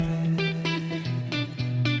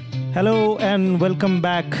Hello and welcome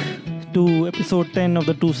back to episode 10 of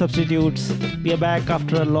the Two Substitutes. We are back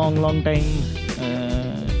after a long time.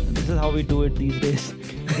 This is how we do it these days.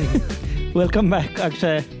 Welcome back,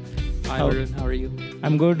 Akshay. Hi, Arun. How are you?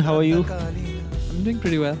 I'm good. How are you? I'm doing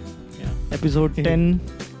pretty well. Yeah. Episode 10.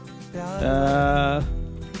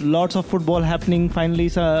 Lots of football happening. Finally,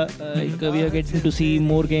 we are getting to see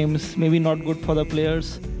more games. Maybe not good for the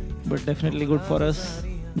players, but definitely good for us.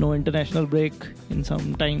 No international break in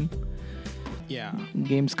some time. Yeah.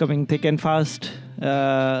 Games coming thick and fast.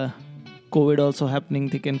 COVID also happening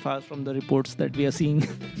thick and fast from the reports that we are seeing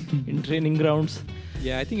in training grounds.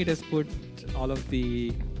 Yeah, I think it has put all of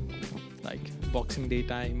the Boxing Day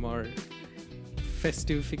time or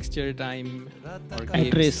festive fixture time or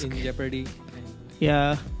games risk. in jeopardy.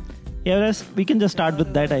 Yeah, we can just start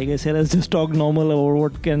with that, I guess. Yeah, let's just talk normal about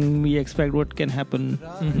what can we expect, what can happen.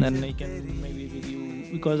 And then we can maybe review,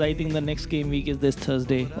 because I think the next game week is this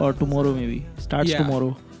Thursday or tomorrow maybe. Starts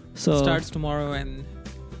tomorrow. So Starts tomorrow, and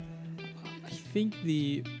I think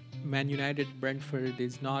the Man United Brentford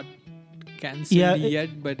is not cancelled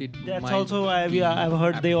yet, but it that's might also I've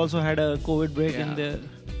heard happen. they also had a COVID break in their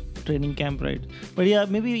training camp, right? But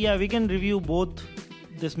maybe we can review both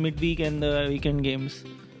this midweek and the weekend games.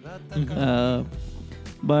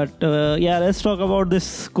 Let's talk about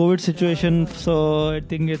this COVID situation. So I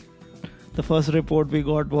think the first report we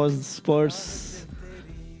got was Spurs.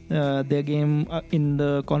 Their game in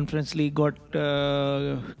the Conference League got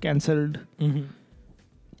cancelled.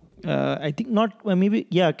 I think not.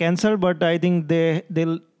 Cancelled. But I think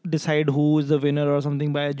they'll decide who is the winner or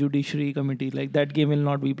something by a judiciary committee. Like that game will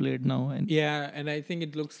not be played now. And I think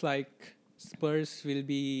it looks like Spurs will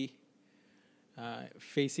be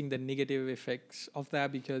facing the negative effects of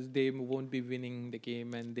that because they won't be winning the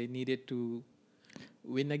game, and they needed to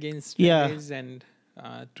win against Rennes and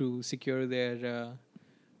to secure their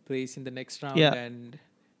place in the next round. And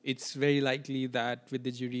it's very likely that with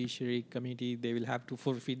the judiciary committee they will have to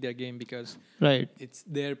forfeit their game because it's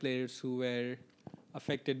their players who were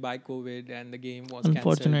affected by COVID and the game was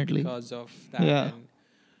cancelled because of that.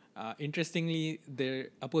 And interestingly, their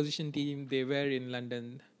opposition team, they were in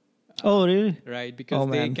London. Oh, really? Right, because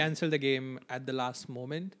they cancelled the game at the last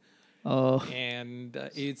moment. Oh. And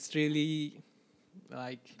it's really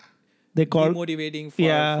they demotivating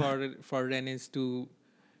for Rennes to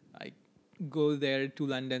go there to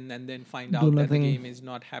London and then find out that the game is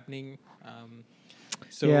not happening.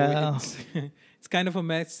 It's kind of a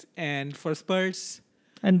mess. And for Spurs,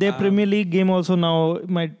 and their Premier League game also now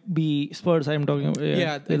might be Spurs. I'm talking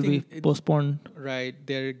about. They'll be postponed. Right,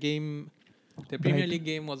 their Premier League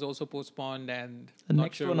game was also postponed, and the not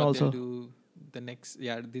next sure one what also. they'll do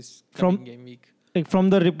this coming game week. From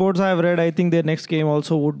the reports I've read, I think their next game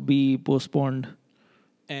also would be postponed.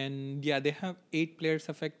 And they have 8 players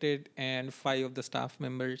affected and 5 of the staff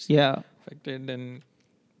members affected. And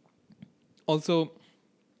also,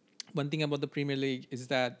 one thing about the Premier League is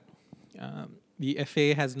that the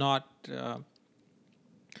FA has not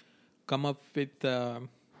come up with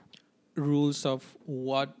rules of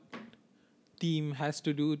what team has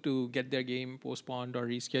to do to get their game postponed or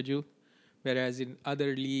rescheduled. Whereas in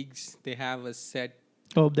other leagues, they have a set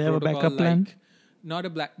they have a backup plan? Not a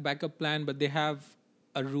backup plan, but they have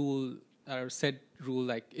a rule or set rule.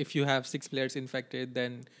 Like if you have 6 players infected,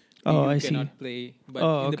 then you cannot play. But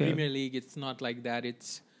in the Premier League, it's not like that.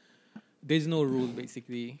 There's no rule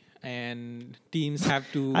basically, and teams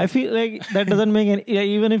have to. I feel like that doesn't make any.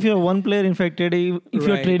 Even if you have one player infected, if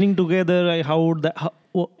you're training together, how would that?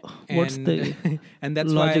 What's the and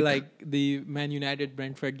that's logic? why the Man United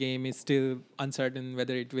Brentford game is still uncertain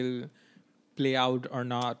whether it will play out or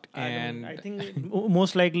not. I think it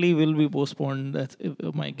most likely will be postponed. That's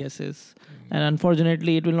my guess is. And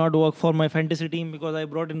unfortunately, it will not work for my fantasy team because I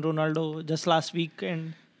brought in Ronaldo just last week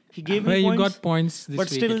and he gave me points. You got points this week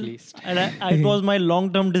still, at least. And it was my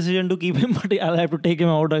long-term decision to keep him, but I'll have to take him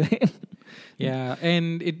out again.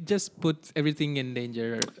 And it just puts everything in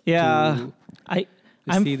danger.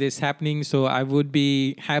 I see this happening. So I would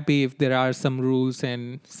be happy if there are some rules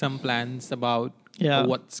and some plans about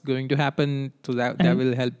what's going to happen, so that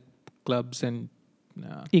will help clubs and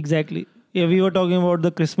exactly. We were talking about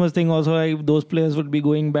the Christmas thing also. Those players would be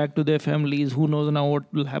going back to their families. Who knows now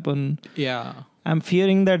what will happen? I'm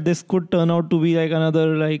fearing that this could turn out to be like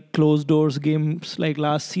another closed doors games like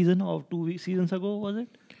last season or 2 seasons ago, was it?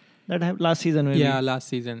 That happened last season maybe. Last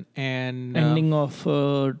season. And ending of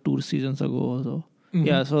 2 seasons ago also.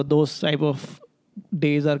 So those type of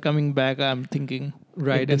days are coming back, I'm thinking.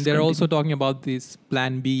 Right, and they're also talking about this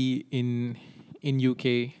Plan B in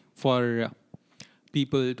UK for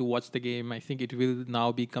people to watch the game. I think it will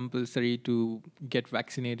now be compulsory to get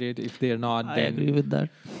vaccinated. If they are not, I then agree with that.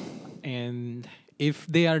 and if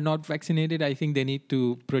they are not vaccinated, I think they need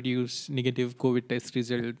to produce negative COVID test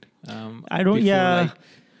result. I don't. Yeah,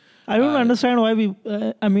 I don't understand why we.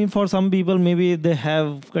 I mean, for some people, maybe they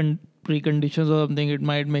have preconditions or something. It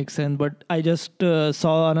might make sense. But I just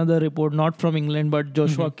saw another report, not from England, but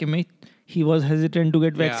Joshua Kimmich. He was hesitant to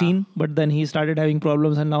get vaccine, but then he started having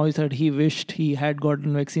problems, and now he said he wished he had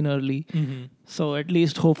gotten vaccine early. So at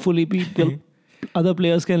least, hopefully, people, other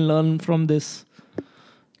players can learn from this.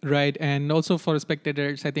 Right, and also for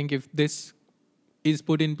spectators, I think if this is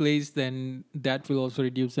put in place, then that will also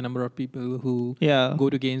reduce the number of people who go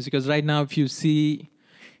to games. Because right now, if you see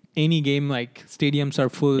any game, like stadiums are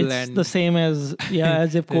full, it's and the same as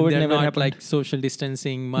as if COVID never not happened. Like social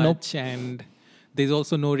distancing much, and there's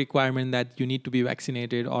also no requirement that you need to be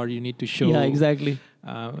vaccinated or you need to show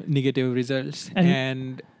negative results.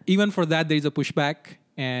 And even for that, there is a pushback,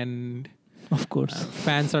 and of course,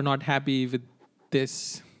 fans are not happy with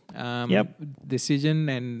this decision.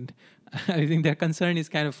 And I think their concern is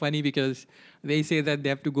kind of funny because they say that they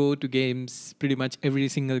have to go to games pretty much every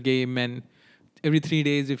single game, and every 3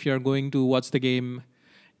 days if you're going to watch the game,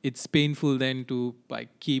 it's painful then to like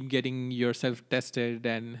keep getting yourself tested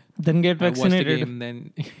and then get vaccinated. Watch the game,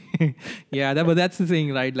 then but that's the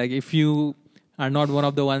thing, right? Like if you are not one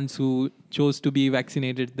of the ones who chose to be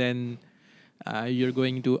vaccinated, then you're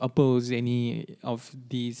going to oppose any of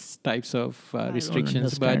these types of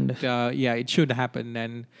restrictions. But it should happen,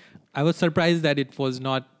 and I was surprised that it was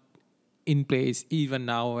not in place even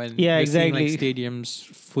now, and we're seeing like stadiums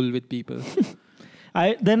full with people.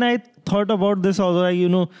 I thought about this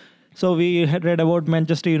also, so we had read about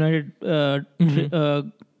Manchester United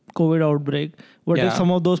COVID outbreak. What if some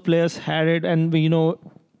of those players had it, and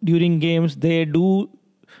during games they do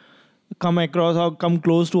come across or come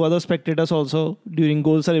close to other spectators also during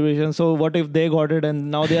goal celebrations? So what if they got it and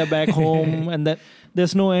now they are back home, and that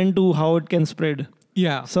there's no end to how it can spread.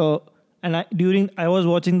 So, and I was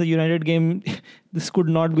watching the United game, this could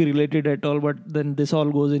not be related at all, but then this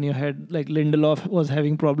all goes in your head. Like Lindelof was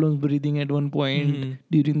having problems breathing at one point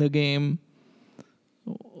during the game.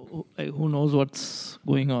 Who knows what's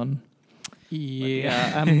going on?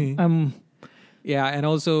 I'm and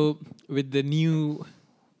also with the new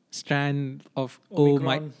strand of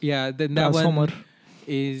Omicron. Then that one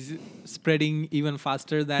is spreading even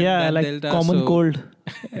faster than like Delta. Common cold.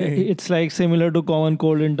 It's like similar to common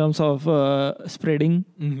cold in terms of spreading,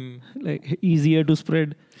 like easier to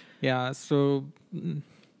spread. So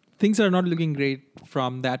things are not looking great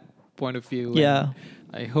from that point of view. And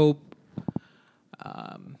I hope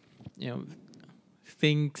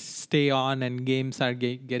things stay on and games are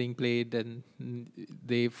getting played, and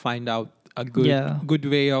they find out a good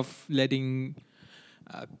way of letting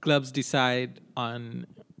clubs decide on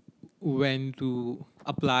when to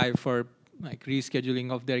apply for like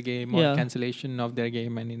rescheduling of their game or cancellation of their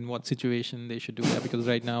game, and in what situation they should do that. Because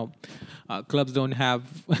right now clubs don't have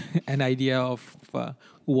an idea of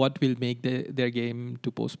what will make their game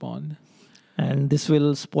to postpone. And this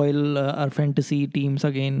will spoil our fantasy teams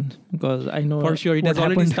again, because I know for sure it has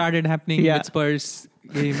already started happening with Spurs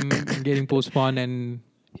game getting postponed. And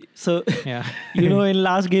so in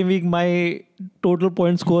last game week my total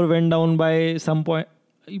point score went down by some point.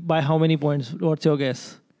 By how many points? What's your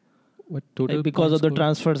guess? What total? Because of the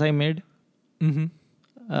transfers I made.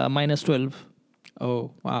 Minus 12.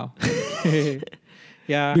 Oh wow.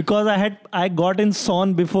 Because I got in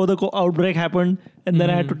Son before the outbreak happened, and then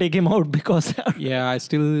I had to take him out because I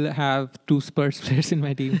still have 2 Spurs players in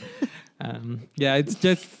my team. It's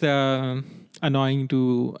just annoying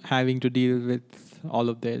to having to deal with all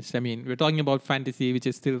of this. I mean, we're talking about fantasy, which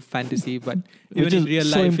is still fantasy, but even in real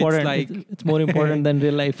life, important. It's like it's more important than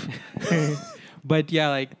real life. But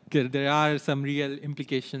there are some real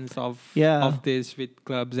implications of this with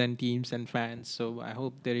clubs and teams and fans. So I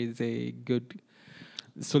hope there is a good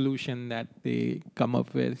solution that they come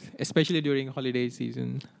up with, especially during holiday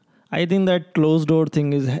season. I think that closed door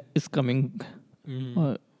thing is coming.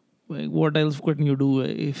 What else couldn't you do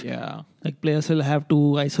if like players will have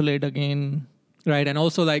to isolate again? Right, and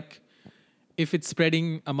also like if it's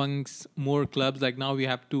spreading amongst more clubs, like now we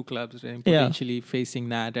have 2 clubs potentially facing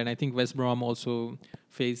that, and I think West Brom also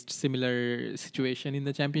faced similar situation in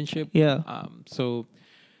the championship. So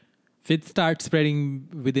if it starts spreading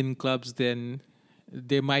within clubs, then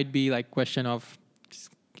there might be like question of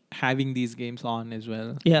having these games on as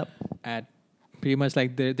well. At pretty much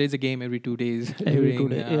like there's a game every 2 days during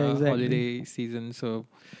holiday season, so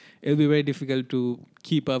it'll be very difficult to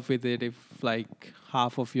keep up with it if like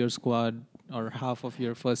half of your squad or half of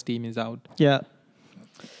your first team is out.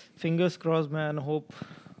 Fingers crossed, man. Hope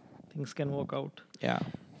things can work out. Yeah.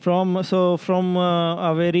 From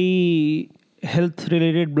a very health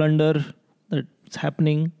related blunder that's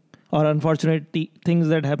happening, or unfortunate things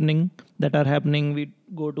that are happening, we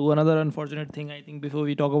go to another unfortunate thing, I think, before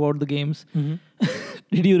we talk about the games.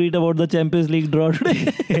 Did you read about the Champions League draw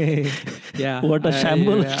today? Yeah. What a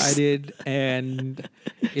shambles. I did. And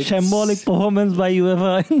it's shambolic performance by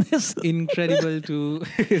UEFA in this. Incredible to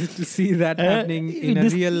see that happening in a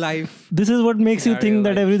real life. This is what makes you think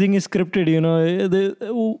that everything is scripted, you know.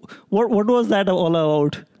 What was that all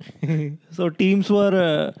about? So teams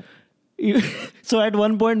were... so at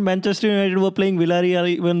one point, Manchester United were playing Villarreal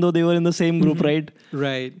even though they were in the same group, right?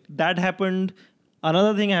 Right. That happened.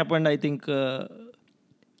 Another thing happened, I think... I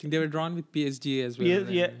think they were drawn with PSG as well.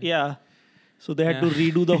 Yeah. So they had to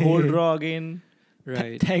redo the whole draw again.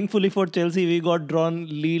 Right. Thankfully for Chelsea, we got drawn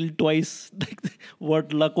Lille twice.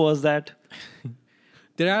 What luck was that?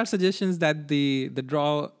 There are suggestions that the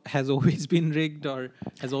draw has always been rigged or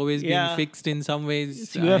has always been fixed in some ways.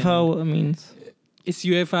 It's UEFA means. It's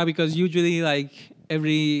UEFA because usually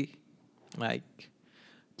every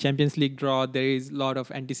Champions League draw, there is a lot of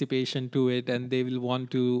anticipation to it, and they will want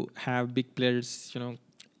to have big players,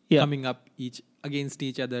 coming up against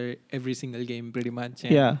each other every single game, pretty much.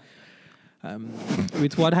 And,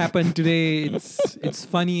 with what happened today, it's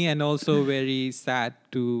funny and also very sad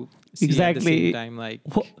to see at the same time.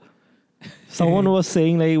 Someone was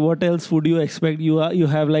saying what else would you expect? You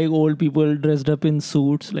have old people dressed up in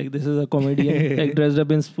suits. This is a comedian dressed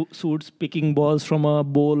up in suits, picking balls from a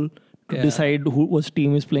bowl to decide which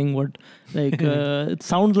team is playing what. It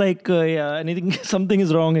sounds like something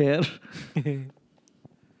is wrong here.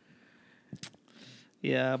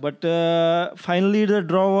 Yeah, but finally the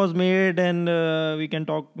draw was made, and we can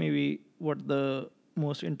talk maybe what the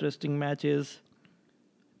most interesting match is.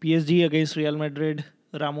 PSG against Real Madrid,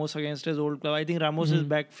 Ramos against his old club. I think Ramos is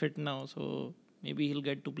back fit now, so maybe he'll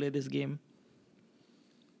get to play this game.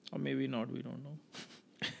 Or maybe not, we don't know.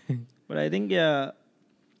 But I think,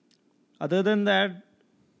 other than that,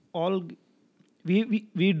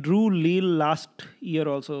 we drew Lille last year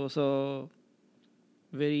also, so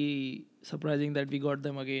very surprising that we got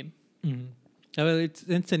them again. Well, it's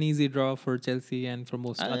an easy draw for Chelsea and for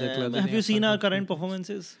most other clubs. Have you seen our current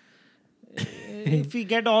performances? If we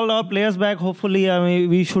get all our players back, hopefully,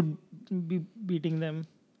 we should be beating them.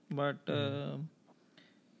 But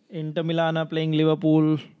Inter Milan are playing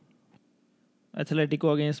Liverpool,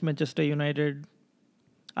 Atletico against Manchester United.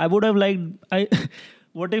 I would have liked...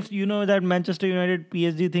 What if that Manchester United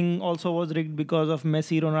PSG thing also was rigged because of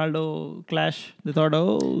Messi Ronaldo clash? They thought,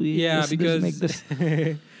 because make this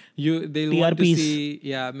they'll want to see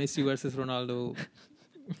Messi versus Ronaldo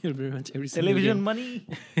pretty much every single television game. Money.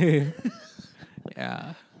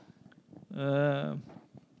 Yeah.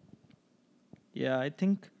 I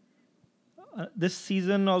think this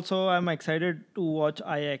season also I'm excited to watch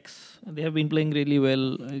Ajax. They have been playing really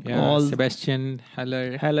well. Sebastian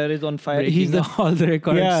Haller. Haller is on fire. He's all the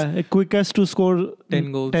records. Yeah, quickest to score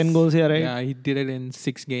 10 goals. 10 goals, yeah, right? Yeah, he did it in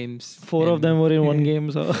 6 games. 4 of them were in one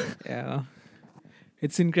game, so... Yeah.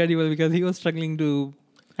 It's incredible because he was struggling to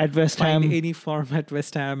at West Ham. Find any form at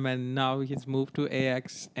West Ham, and now he's moved to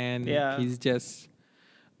Ajax, and he's just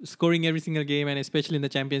scoring every single game, and especially in the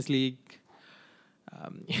Champions League.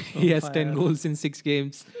 He has 10 goals in 6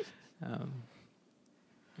 games.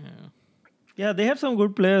 Yeah, they have some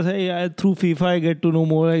good players. Through FIFA, I get to know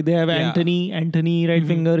more. They have Anthony, right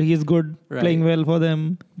finger. He's good, playing well for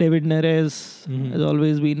them. David Neres has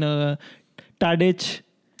always been Tadic.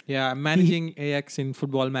 Yeah, I'm managing Ajax in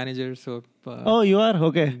Football Manager, so... oh, you are?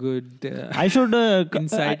 Okay. Good I should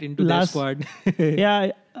insight into their squad.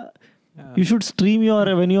 You should stream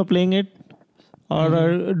when you're playing it,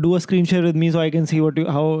 or do a screen share with me so I can see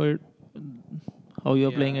how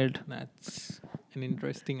you're playing it. That's an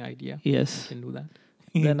interesting idea. Yes. You can do that.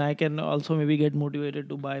 Then I can also maybe get motivated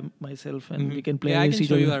to buy myself, and we can play. I can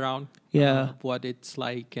show you around. What it's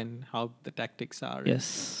like and how the tactics are.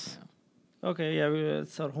 Yes. Okay,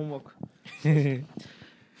 it's our homework.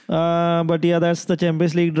 But that's the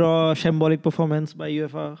Champions League draw. Shambolic performance by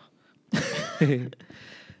UEFA.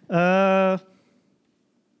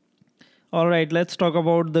 All right, let's talk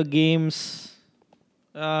about the games.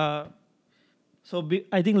 I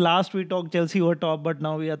think last we talked Chelsea were top, but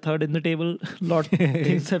now we are third in the table.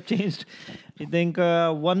 Things have changed. I think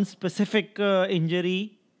one specific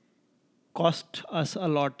injury cost us a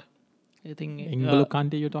lot. I think N'Golo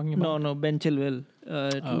Kante you're talking about? No, Ben Chilwell,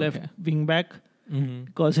 left wing back,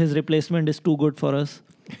 because his replacement is too good for us.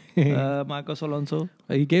 Marcos Alonso.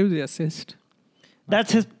 He gave the assist.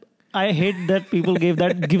 That's his. I hate that people give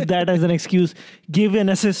that as an excuse. Give an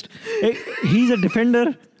assist. He's a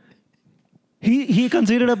defender. He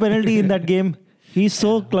considered a penalty in that game. He's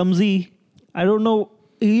so clumsy. I don't know.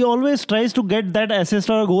 He always tries to get that assist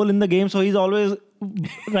or a goal in the game, so he's always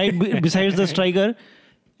right besides the striker.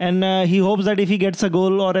 And he hopes that if he gets a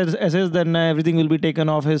goal or assist, then everything will be taken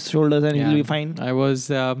off his shoulders and he'll be fine. I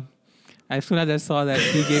was, as soon as I saw that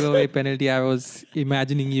he gave away penalty, I was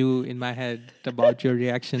imagining you in my head about your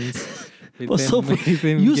reactions. You saw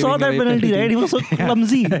that penalty, right? He was so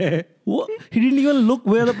clumsy. He didn't even look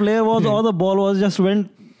where the player was or the ball was, just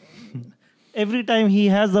went. Every time he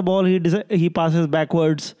has the ball, he passes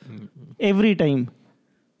backwards. Every time.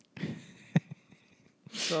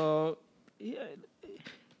 So,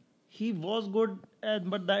 he was good,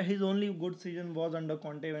 but his only good season was under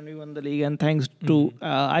Conte when we won the league. And thanks to,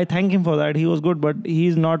 I thank him for that. He was good, but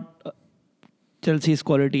he's not Chelsea's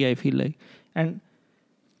quality, I feel like. And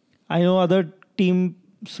I know other teams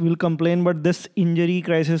will complain, but this injury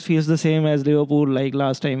crisis feels the same as Liverpool, like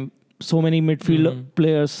last time. So many midfield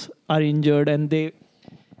players are injured, and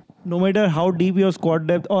no matter how deep your squad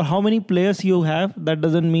depth or how many players you have, that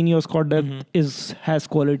doesn't mean your squad depth has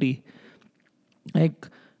quality. Like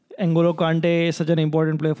N'Golo Kante is such an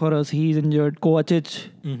important player for us. He's injured. Kovacic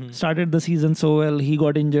started the season so well. He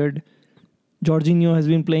got injured. Jorginho has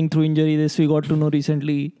been playing through injury. This we got to know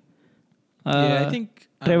recently. I think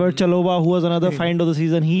Trevor Chalobah, who was another find of the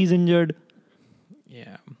season, he's injured.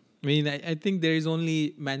 Yeah. I mean, I think there is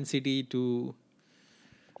only Man City to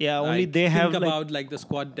only they have about the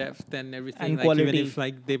squad depth and everything. And quality. Even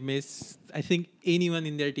if they miss, I think anyone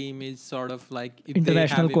in their team is sort of if international they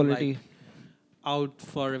have quality. Him, out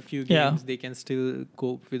for a few games, they can still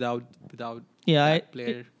cope without that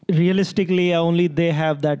player. Realistically, only they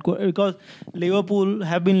have that because Liverpool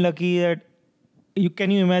have been lucky that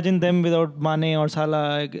can you imagine them without Mane or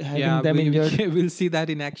Salah having them injured? We'll see that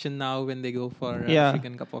in action now when they go for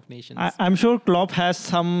African Cup of Nations. I'm sure Klopp has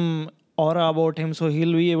some aura about him, so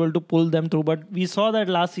he'll be able to pull them through. But we saw that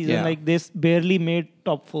last season, they barely made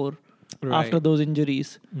top 4 after those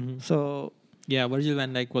injuries. So Virgil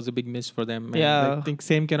van Dijk was a big miss for them. And I think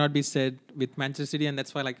same cannot be said with Manchester City, and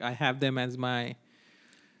that's why I have them as my.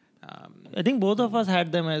 I think both of us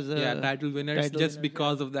had them as title winners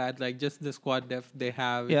because of that. Just the squad depth they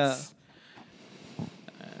have.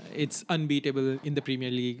 It's unbeatable in the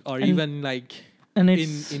Premier League or even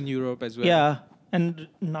in Europe as well. Yeah, and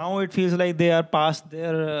now it feels like they are past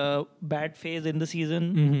their bad phase in the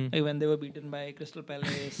season, when they were beaten by Crystal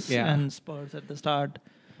Palace and Spurs at the start.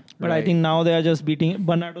 But I think now they are just beating.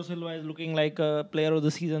 Bernardo Silva is looking like a player of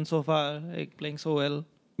the season so far, playing so well.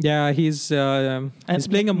 Yeah, he's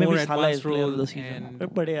playing a more advanced role. This season.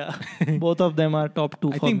 But both of them are top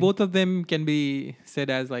 2. I think both of them can be said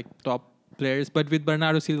as top players. But with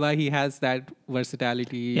Bernardo Silva, he has that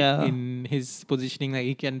versatility in his positioning.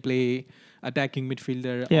 He can play attacking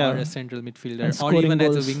midfielder or a central midfielder or even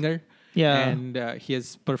goals. As a winger. Yeah, and he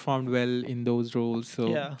has performed well in those roles.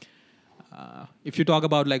 So if you talk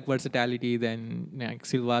about versatility, then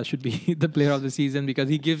Silva should be the player of the season because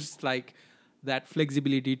he gives that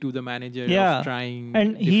flexibility to the manager of trying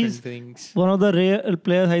different things. One of the rare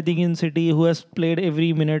players, I think, in City who has played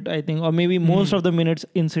every minute, I think, or maybe most of the minutes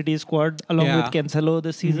in City squad, along with Cancelo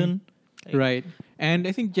this season. Right. And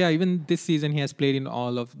I think, even this season he has played in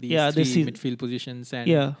all of these three midfield positions.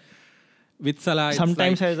 And with Salah,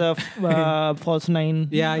 sometimes has a false 9.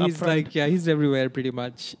 Yeah, he's he's everywhere pretty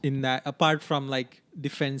much in that. Apart from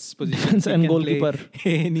defense positions and goalkeeper,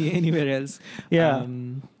 anywhere else. Yeah.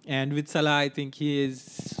 And with Salah, I think he is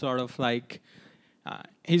sort of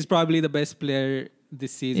he's probably the best player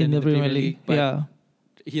this season in the Premier League. But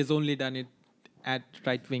he has only done it at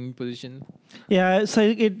right wing position. Yeah, so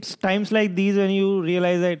it's times like these when you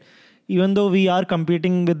realize that even though we are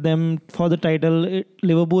competing with them for the title,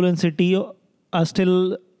 Liverpool and City are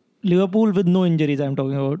still Liverpool with no injuries. I'm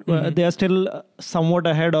talking about. They are still somewhat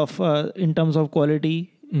ahead of in terms of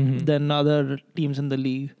quality than other teams in the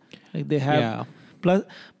league. They have. Plus,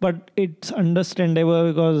 but it's understandable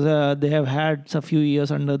because they have had a few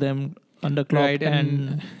years under them, under Klopp, right,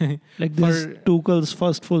 and this is Tuchel's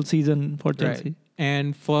first full season for Chelsea. Right.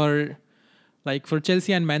 And for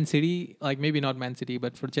Chelsea and Man City, maybe not Man City,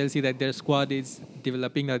 but for Chelsea, that their squad is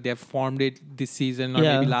developing, they have formed it this season or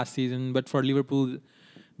maybe last season. But for Liverpool,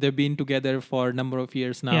 they've been together for a number of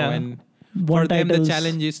years now, and for them, the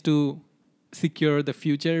challenge is to secure the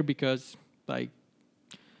future because I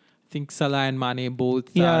think Salah and Mane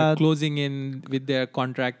both are closing in with their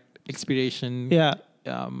contract expiration. Yeah.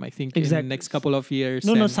 I think in the next couple of years.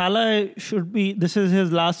 No, Salah should be. This is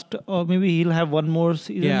his last, or maybe he'll have one more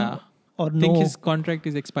season. Yeah. Or I think his contract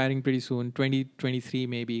is expiring pretty soon, 2023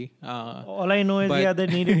 maybe. All I know is they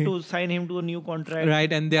needed to sign him to a new contract.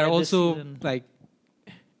 Right, and they're also like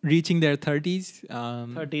reaching their 30s.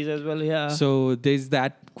 30s as well, yeah. So there's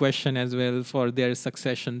that question as well for their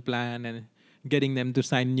succession plan and getting them to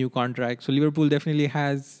sign new contracts. So Liverpool definitely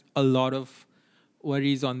has a lot of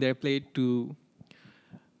worries on their plate to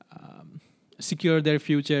secure their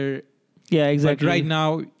future. Yeah, exactly. But right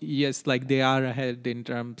now, yes, like they are ahead in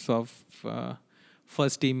terms of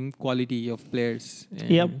first team quality of players.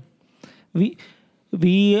 Yep.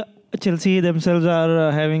 We Chelsea themselves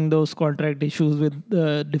are having those contract issues with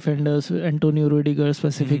the defenders. Antonio Rudiger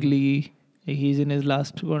specifically, he's in his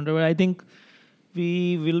last contract. But I think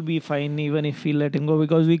we will be fine even if we let him go,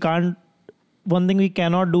 because we can't. One thing we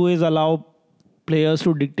cannot do is allow players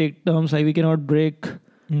to dictate terms. Like we cannot break.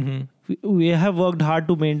 We have worked hard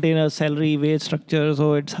to maintain a salary wage structure,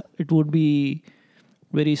 so it would be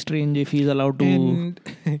very strange if he's allowed to.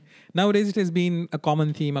 And nowadays, it has been a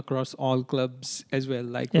common theme across all clubs as well.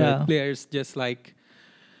 Like where players just like,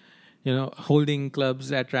 holding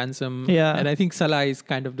clubs at ransom. Yeah. And I think Salah is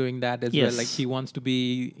kind of doing that as well. Like he wants to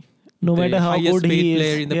be no matter how highest good paid he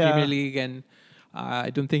player is in the Premier League, and I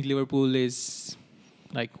don't think Liverpool is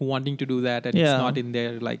like wanting to do that, and it's not in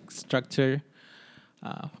their like structure.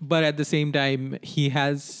 But at the same time, he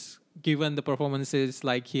has given the performances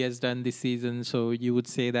like he has done this season, so you would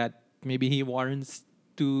say that maybe he warrants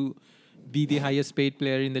to be the highest paid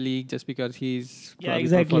player in the league just because he's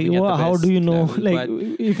exactly. Well, how do you know? Level.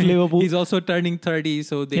 Like if Liverpool, he's also turning 30,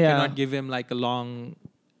 so they cannot give him like a long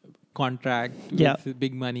contract with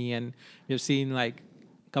big money. And you've seen like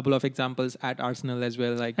a couple of examples at Arsenal as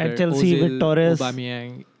well, like at Chelsea Ozil, with Torres,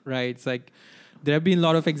 Aubameyang, right? It's like there have been a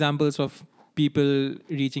lot of examples of people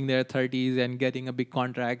reaching their 30s and getting a big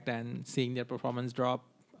contract and seeing their performance drop.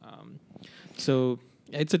 So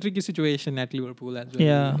it's a tricky situation at Liverpool as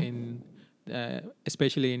well,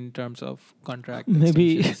 especially in terms of contract.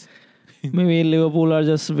 Maybe Liverpool are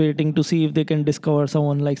just waiting to see if they can discover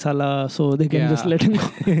someone like Salah, so they can just let him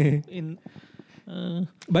go.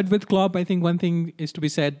 But with Klopp, I think one thing is to be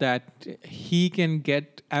said that he can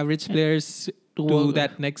get average players to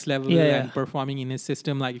that next level and performing in his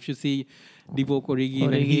system. Like if you see Divock Origi,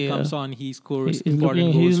 when he comes on, he scores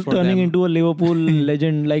important goals for them. He's turning into a Liverpool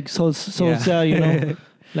legend, like Solskjaer,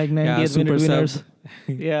 like 90th minute winners.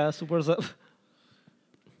 Super sub.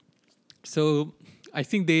 So I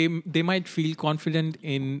think they might feel confident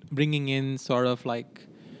in bringing in sort of like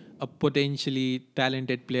a potentially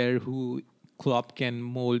talented player who Klopp can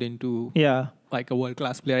mold into like a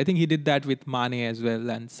world-class player. I think he did that with Mane as well,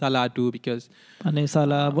 and Salah too, because Mane,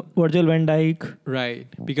 Salah, Virgil van Dijk. Right,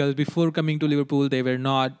 because before coming to Liverpool, they were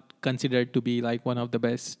not considered to be like one of the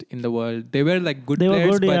best in the world. They were like good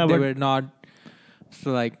players, but they were not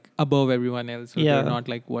like above everyone else. So they're not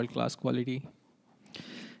like world-class quality.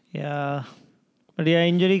 Yeah, but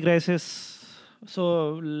injury crisis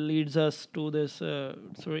so leads us to this. So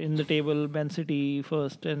in the table, Man City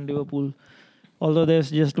first and Liverpool. Although there's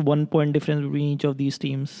just 1 point difference between each of these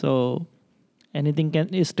teams, so anything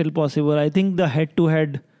is still possible. I think the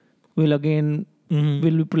head-to-head will again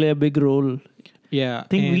will play a big role. Yeah, I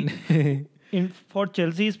think for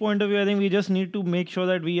Chelsea's point of view, I think we just need to make sure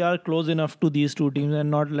that we are close enough to these two teams and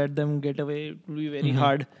not let them get away. It will be very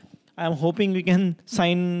hard. I'm hoping we can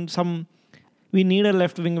sign some. We need a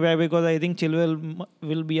left wing back because I think Chilwell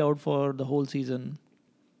will be out for the whole season,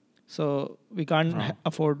 so we can't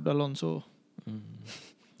afford Alonso.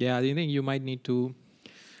 Yeah, I think you might need to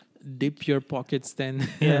dip your pockets then,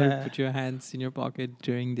 put your hands in your pocket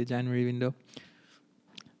during the January window.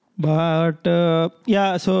 But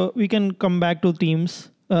so we can come back to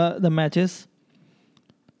teams, the matches.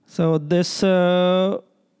 So this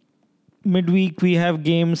midweek we have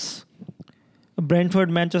games.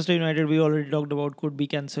 Brentford, Manchester United, we already talked about, could be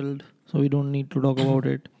cancelled, so we don't need to talk about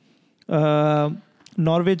it.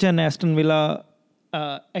 Norwich and Aston Villa.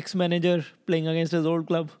 Ex-manager playing against his old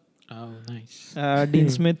club. Oh, nice. Dean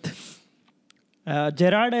Smith.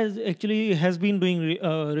 Gerrard has been doing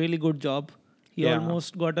a really good job. He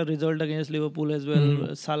almost got a result against Liverpool as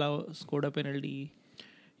well. Salah scored a penalty.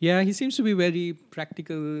 Yeah, he seems to be a very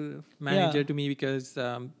practical manager to me, because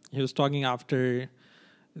he was talking after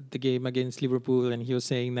the game against Liverpool, and he was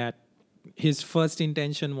saying that his first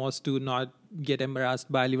intention was to not get embarrassed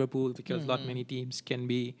by Liverpool, because not many teams can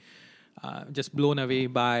be just blown away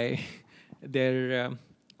by their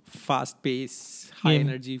fast-paced,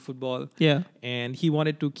 high-energy football. Yeah, and he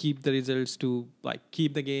wanted to keep the results to like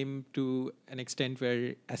keep the game to an extent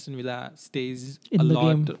where Aston Villa stays in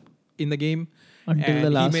the game until the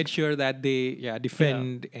last. He made sure that they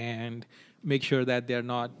defend and make sure that they're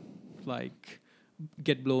not like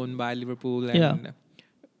get blown by Liverpool, and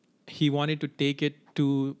he wanted to take it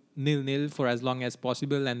to 0-0 for as long as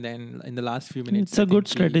possible, and then in the last few minutes, it's a good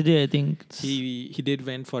strategy. I think he did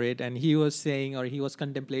went for it, and he was saying, or he was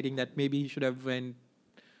contemplating that maybe he should have went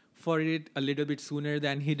for it a little bit sooner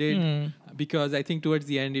than he did, because I think towards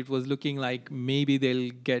the end it was looking like maybe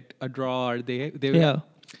they'll get a draw, or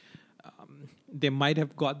they might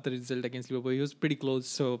have got the result against Liverpool. He was pretty close,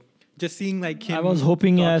 so just seeing like him, I was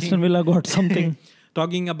hoping Aston Villa got something.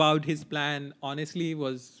 Talking about his plan, honestly,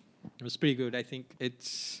 was pretty good. I think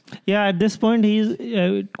it's at this point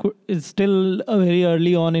it's still very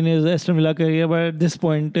early on in his Aston Villa career, but at this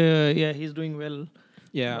point, he's doing well.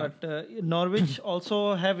 Yeah, but Norwich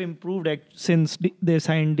also have improved since they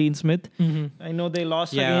signed Dean Smith. I know they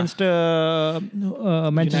lost against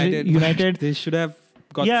Manchester United. They should have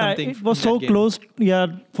got something. It was so close.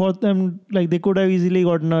 For them, like they could have easily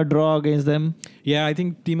gotten a draw against them. Yeah, I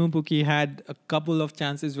think Teemu Pukki had a couple of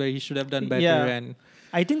chances where he should have done better, and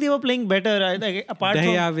I think they were playing better. Apart De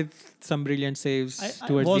Gea with some brilliant saves towards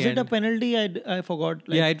the end. Was it a penalty? I forgot.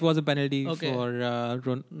 It was a penalty for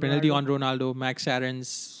penalty on Ronaldo. Max Aarons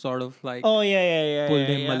sort of like pulled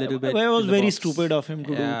him a little bit. It was very stupid of him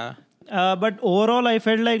to do. But overall, I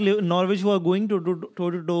felt like Norwich were going to do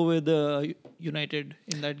toe-to-toe with United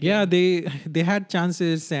in that game. Yeah, they had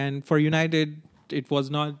chances, and for United, it was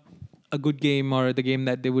not a good game or the game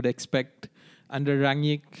that they would expect under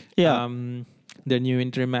Rangnick. Their new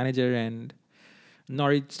interim manager, and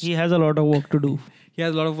Norwich. He has a lot of work to do. He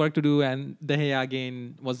has a lot of work to do, and De Gea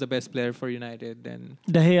again was the best player for United. And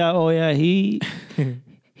De Gea,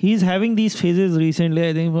 he's having these phases recently.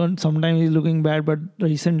 I think sometimes he's looking bad, but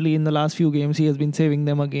recently in the last few games he has been saving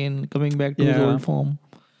them again, coming back to his old form.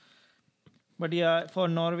 But for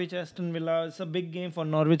Norwich, Aston Villa, it's a big game for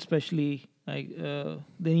Norwich, especially. Like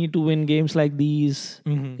they need to win games like these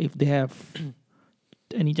if they have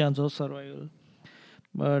any chance of survival.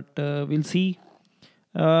 But we'll see.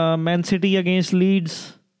 Man City against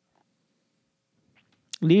Leeds.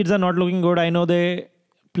 Leeds are not looking good. I know they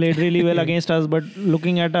played really well against us, but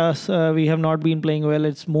looking at us, we have not been playing well.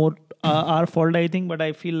 It's more our fault, I think. But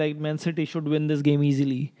I feel like Man City should win this game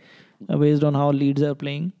easily based on how Leeds are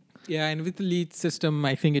playing. Yeah, and with the Leeds system,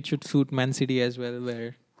 I think it should suit Man City as well,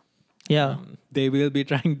 where they will be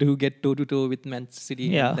trying to get toe-to-toe with Man City.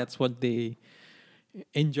 Yeah. And that's what they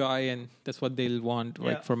enjoy, and that's what they'll want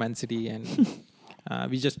for Man City. And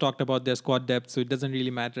we just talked about their squad depth, so it doesn't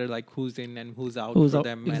really matter like who's in and who's out for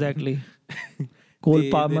them. Exactly. They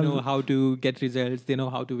know how to get results. They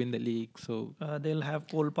know how to win the league. So they'll have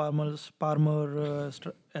Cole Palmer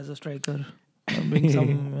as a striker. Bring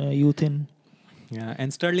some youth in. Yeah,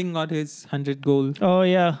 and Sterling got his 100th goal. Oh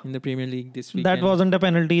yeah, in the Premier League this week. That wasn't a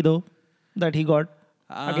penalty though, that he got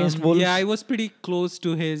against Wolves. Yeah, I was pretty close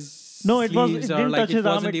to his. No, it didn't touch his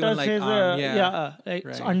arm. It touched his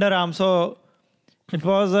underarm. So it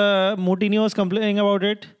was Moutinho was complaining about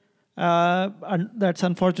it. And that's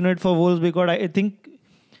unfortunate for Wolves because I think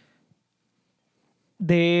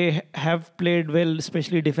they have played well,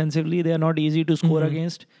 especially defensively. They are not easy to score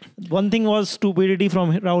against. One thing was stupidity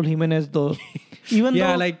from Raul Jimenez, though. If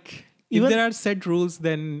there are set rules,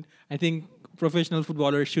 then I think professional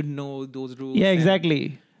footballers should know those rules. Yeah,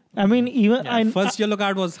 exactly. I mean, first yellow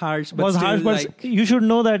card was harsh, but you should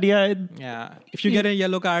know that. Yeah, if you get a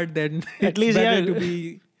yellow card, then at least better to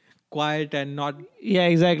be quiet and not. Yeah,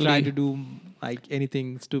 exactly. Try to do like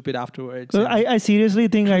anything stupid afterwards. So I seriously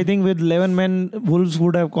think with 11 men, Wolves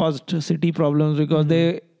would have caused City problems because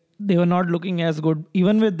they were not looking as good.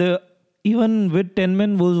 Even with 10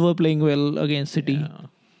 men, Wolves were playing well against City,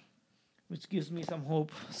 which gives me some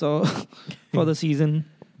hope. So for the season.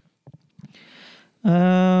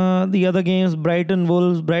 The other games, Brighton,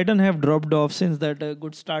 Wolves. Brighton have dropped off since that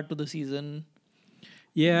good start to the season.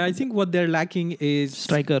 Yeah, I think what they're lacking is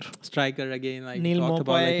striker again. Like Neil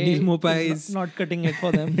Maupay is not cutting it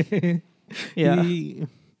for them.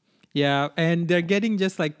 And they're getting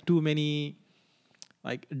just like too many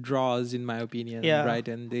like draws in my opinion. Right,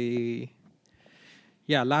 and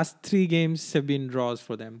last 3 games have been draws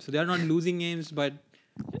for them. So they're not losing games, but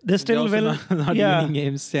they're still not winning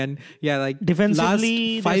games. And like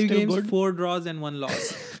defensively, last 5 games, good. 4 draws and 1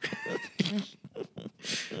 loss.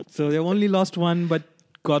 So they only lost 1, but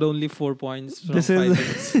got only 4 points from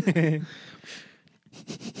 5 games.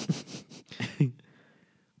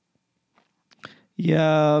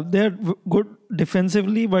 They're good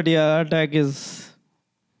defensively, but attack is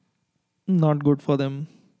not good for them.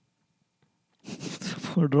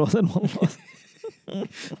 4 draws and 1 loss.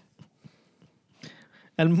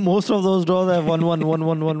 And most of those draws have 1-1,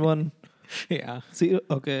 1-1, 1-1. Yeah. See,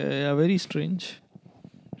 okay, very strange.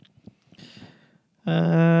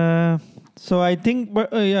 So I think,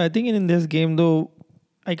 but I think in this game though,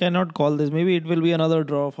 I cannot call this. Maybe it will be another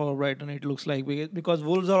draw for Brighton. It looks like because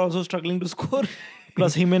Wolves are also struggling to score.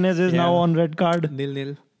 Plus Jimenez is now on red card.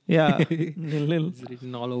 0-0. Yeah, 0-0. It's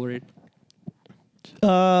written all over it.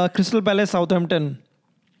 Crystal Palace, Southampton.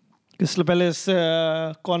 Crystal Palace,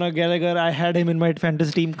 Conor Gallagher. I had him in my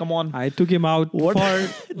fantasy team. Come on. I took him out for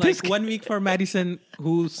like 1 week for Madison,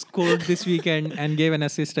 who scored this weekend and gave an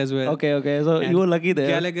assist as well. Okay. So you were lucky there.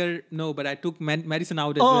 Gallagher, no, but I took Madison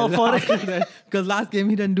out as well. Because last game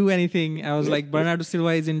he didn't do anything. I was like, Bernardo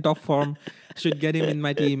Silva is in top form. Should get him in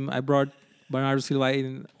my team. I brought Bernardo Silva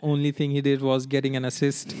in. Only thing he did was getting an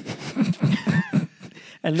assist.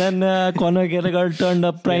 And then Conor Gallagher turned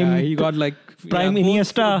up prime. Yeah, he got like prime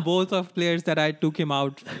Iniesta. Both of players that I took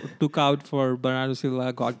out for Bernardo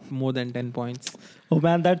Silva got more than 10 points. Oh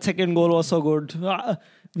man, that second goal was so good.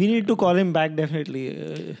 We need to call him back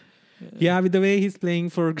definitely. Yeah, with the way he's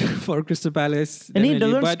playing for Crystal Palace, and he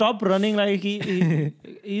doesn't stop running like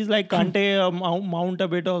he's like Kante mount a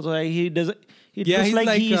bit also. Like he does. It looks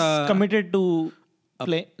like he's committed to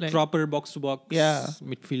play like, proper box to box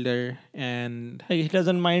midfielder, and he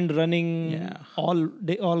doesn't mind running all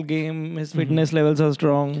day, all game. His fitness levels are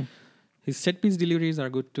strong. His set piece deliveries are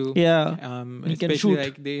good too. Yeah, he especially can shoot.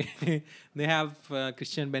 Like they have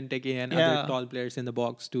Christian Benteke and other tall players in the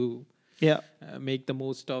box to make the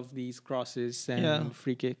most of these crosses and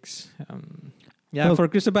free kicks. For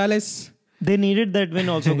Crystal Palace, they needed that win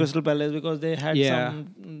also, Crystal Palace, because they had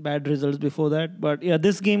some bad results before that. But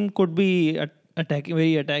this game could be attacking,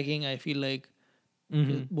 very attacking. I feel like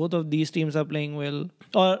both of these teams are playing well,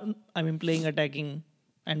 or I mean playing attacking,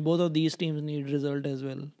 and both of these teams need result as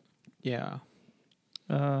well. Yeah.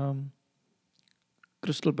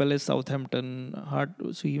 Crystal Palace, Southampton, hard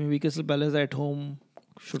to see. Maybe Crystal Palace at home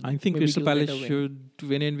should. I think Crystal Palace should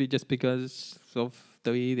win it just because of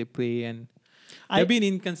the way they play, and they've been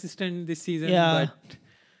inconsistent this season. Yeah. But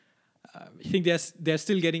I think they're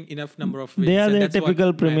still getting enough number of wins. They are their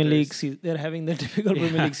typical Premier League season. They're having their typical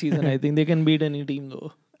Premier League season. I think they can beat any team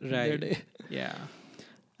though. Right.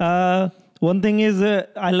 Yeah. One thing is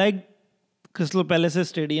I like Crystal Palace's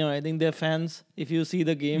stadium. I think their fans, if you see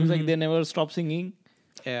the games, like they never stop singing.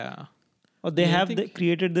 Yeah. Or they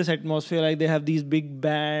created this atmosphere. Like they have these big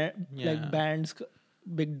like bands,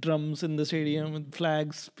 big drums in the stadium with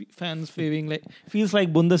flags, fans waving. Like feels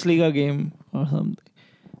like Bundesliga game or something.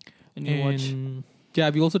 And you watch. Yeah,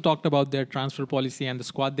 we also talked about their transfer policy and the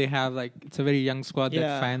squad they have. Like it's a very young squad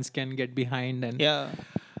that fans can get behind, and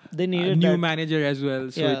they need a new manager as well.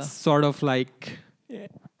 So it's sort of like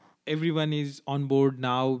everyone is on board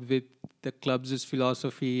now with the club's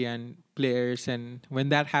philosophy and players, and when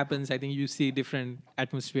that happens, I think you see different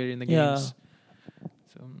atmosphere in the games.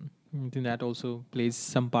 So I think that also plays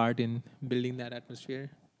some part in building that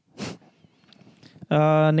atmosphere.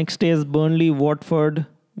 Next day is Burnley, Watford.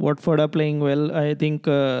 Watford are playing well. I think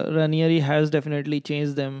Ranieri has definitely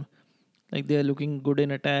changed them. Like they are looking good in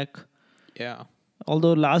attack. Yeah.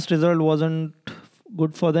 Although last result wasn't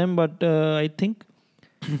good for them, but I think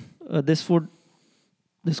this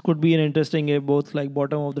could be an interesting game. Both like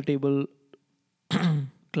bottom of the table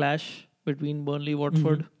clash between Burnley,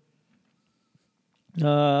 Watford.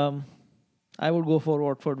 I would go for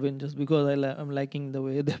Watford win just because I'm liking the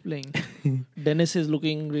way they're playing. Dennis is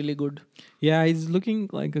looking really good. Yeah, he's looking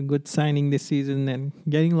like a good signing this season and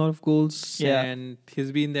getting a lot of goals. Yeah. And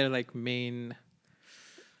he's been their like main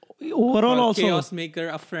overall also chaos maker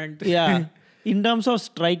up front. Yeah. In terms of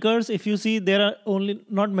strikers, if you see, there are only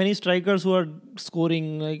not many strikers who are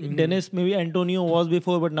scoring. Like Dennis, maybe Antonio was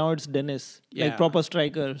before, but now it's Dennis. Yeah. Like proper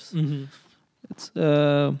strikers. It's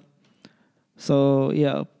so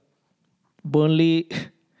yeah. Burnley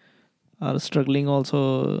are struggling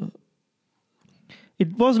also.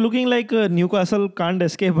 It was looking like Newcastle can't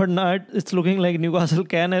escape, but now it's looking like Newcastle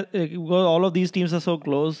can because all of these teams are so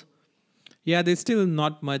close. Yeah, there's still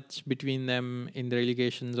not much between them in the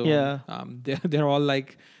relegation zone. Yeah. They're all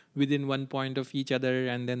like within 1 point of each other,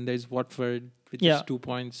 and then there's Watford with just 2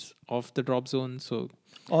 points off the drop zone. So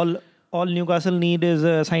all Newcastle need is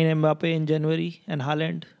sign Mbappe in January and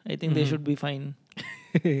Haaland. I think they should be fine.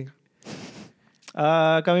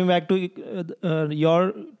 Coming back to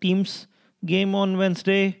your team's game on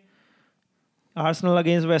Wednesday, Arsenal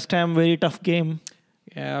against West Ham, very tough game.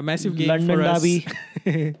 Yeah, massive game London for us.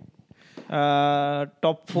 derby.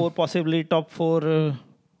 Top 4, possibly top 4.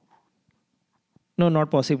 No, not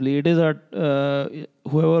possibly. It is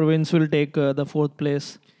whoever wins will take the 4th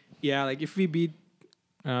place. Yeah, like if we beat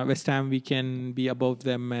West Ham, we can be above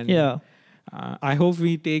them, and I hope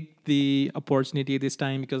we take the opportunity this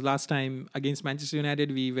time, because last time against Manchester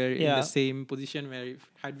United, we were in the same position where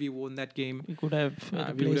had we won that game, we could have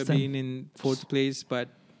we would have been in 4th place, but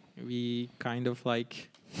we kind of like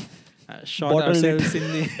shot ourselves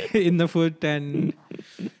in the foot, and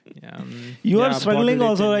you are struggling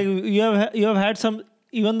also. Like you have had some.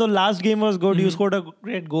 Even though last game was good, you scored a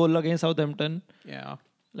great goal against Southampton. Yeah.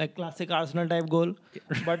 Like classic Arsenal type goal.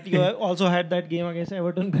 But you have also had that game against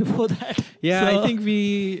Everton before that. Yeah, so I think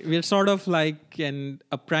we're sort of like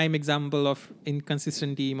a prime example of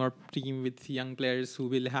inconsistent team or team with young players who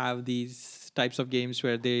will have these types of games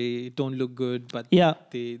where they don't look good, but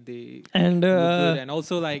they and look good. And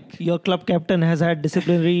also like your club captain has had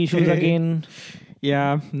disciplinary issues again.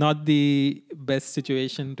 Yeah, not the best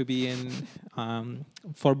situation to be in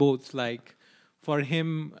for both, like for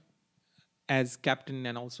him as captain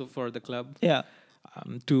and also for the club. Yeah.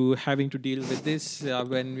 To having to deal with this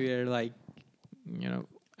when we're like,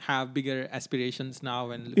 have bigger aspirations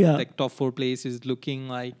now, and like top 4 place is looking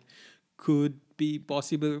like could be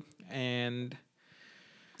possible. And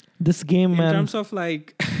this game, in terms of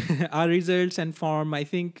like our results and form, I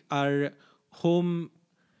think our home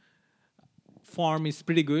form is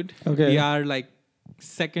pretty good. Okay. We are like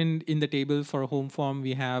second in the table for home form.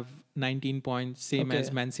 We have 19 points, same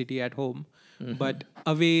as Man City at home. Mm-hmm. But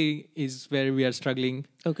away is where we are struggling.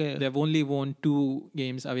 Okay. They've only won 2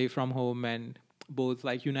 games away from home, and both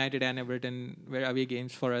like United and Everton were away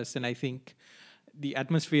games for us. And I think the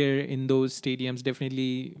atmosphere in those stadiums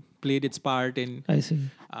definitely played its part in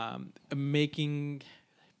making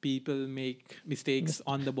people make mistakes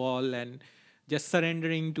on the ball and just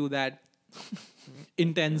surrendering to that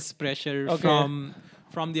intense pressure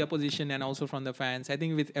from the opposition and also from the fans. I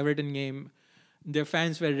think with Everton game, the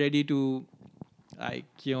fans were ready to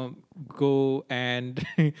go and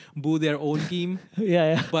boo their own team.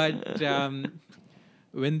 But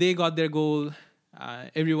when they got their goal,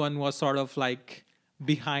 everyone was sort of like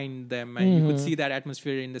behind them, and you could see that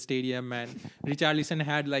atmosphere in the stadium. And Richarlison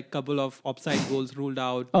had like couple of offside goals ruled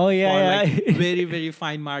out for like very, very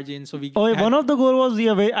fine margin. So one of the goal was the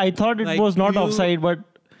away. I thought it was not offside, but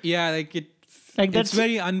it's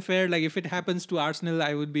very unfair. Like if it happens to Arsenal,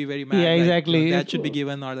 I would be very mad. Yeah, exactly. That should be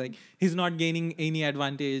given, or like he's not gaining any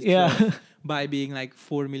advantage by being like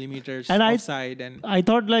 4 millimeters offside. And I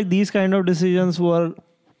thought like these kind of decisions were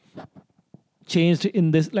changed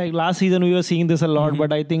in this. Like last season we were seeing this a lot,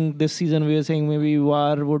 but I think this season we were saying maybe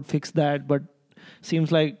VAR would fix that. But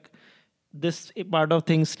seems like this part of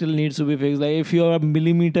things still needs to be fixed. Like if you're a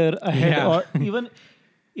millimeter ahead, or even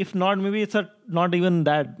if not, maybe it's not even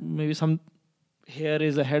that. Maybe some hair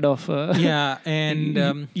is ahead of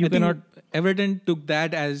and you cannot. Everton took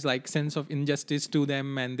that as like sense of injustice to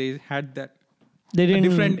them, and they had that a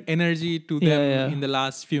different energy to them in the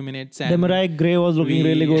last few minutes. And Demarai Gray was looking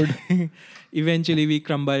really good. Eventually we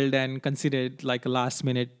crumbled and considered like a last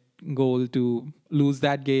minute goal to lose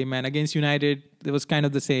that game. And against United it was kind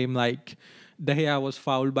of the same. Like De Gea was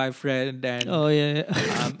fouled by Fred, and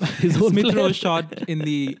Smith Rowe shot in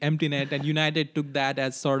the empty net, and United took that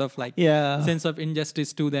as sort of like sense of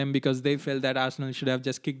injustice to them, because they felt that Arsenal should have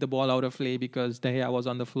just kicked the ball out of play because De Gea was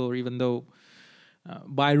on the floor, even though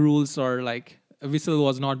by rules or like a whistle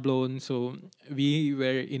was not blown. So we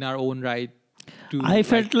were in our own right to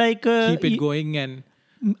felt like keep it going. And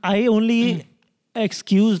I only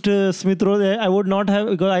excused Smith Rowe. I would not have,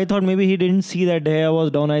 because I thought maybe he didn't see that De Gea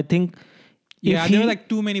was down. I think there were like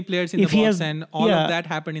too many players in the box, and all of that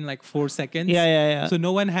happened in like 4 seconds. So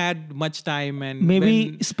no one had much time. And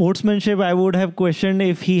maybe sportsmanship, I would have questioned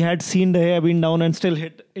if he had seen De Gea being down and still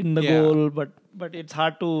hit in the goal. But it's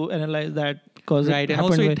hard to analyze that, because and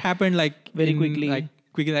also it happened like very quickly,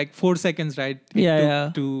 like 4 seconds, right?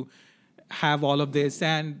 To have all of this,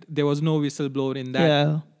 and there was no whistle blown in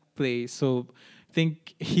that play. So I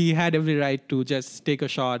think he had every right to just take a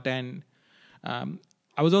shot. And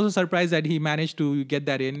I was also surprised that he managed to get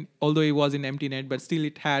that in, although it was in empty net, but still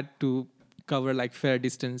it had to cover like fair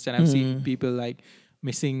distance. And I've seen people like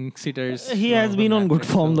missing sitters. He has been on good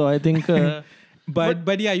form though, I think.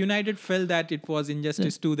 But United felt that it was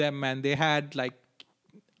injustice to them, and they had like,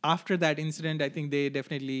 after that incident, I think they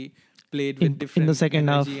definitely played with different in the second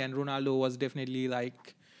energy, half. and Ronaldo was definitely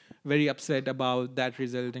like very upset about that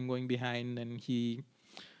result and going behind, and he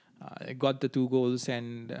got the 2 goals,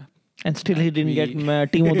 and still he didn't get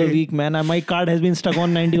team of the week, man. My card has been stuck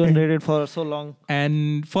on 91 rated for so long.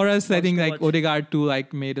 And for us, I think like Odegaard too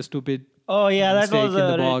like made a stupid that was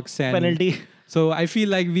in the box, and penalty. So I feel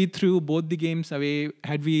like we threw both the games away.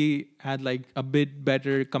 Had we had like a bit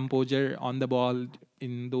better composure on the ball,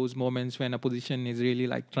 in those moments when opposition is really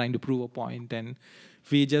like trying to prove a point, and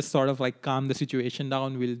if we just sort of like calm the situation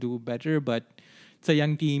down, we'll do better. But it's a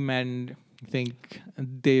young team, and I think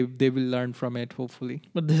they will learn from it, hopefully.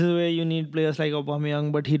 But this is where you need players like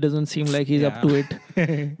Aubameyang, but he doesn't seem like he's up to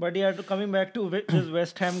it. But yeah, coming back to this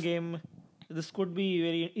West Ham game, this could be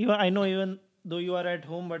very. Even though you are at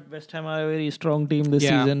home, but West Ham are a very strong team this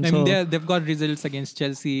season. I mean, they've got results against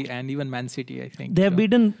Chelsea and even Man City, I think. They've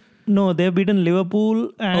beaten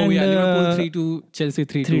Liverpool and Liverpool 3-2, Chelsea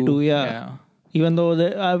 3-2. 3-2, yeah. Even though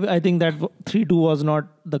I think that 3-2 was not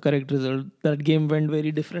the correct result. That game went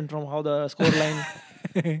very different from how the scoreline.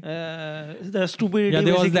 The stupidity. Yeah,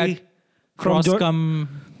 there was that cross-come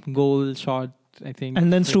goal shot, I think.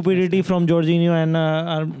 And then stupidity from Jorginho, and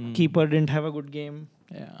our keeper didn't have a good game.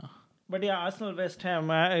 Yeah. But yeah, Arsenal West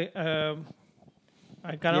Ham. I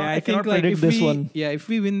cannot predict this one. Yeah, if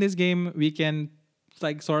we win this game, we can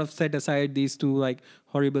like sort of set aside these two like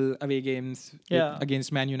horrible away games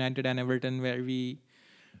against Man United and Everton, where we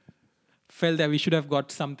felt that we should have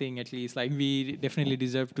got something at least. Like we definitely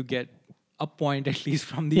deserve to get a point at least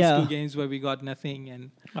from these two games where we got nothing.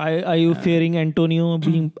 And are you fearing Antonio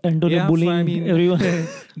bullying everyone?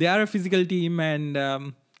 They are a physical team, and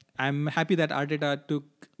I'm happy that Arteta took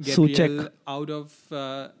Gabriel out of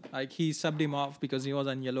he subbed him off because he was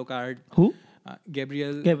on yellow card. Who?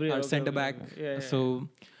 Gabriel, our centre back. So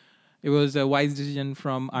it was a wise decision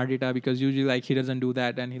from Arteta, because usually like he doesn't do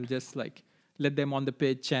that, and he'll just like let them on the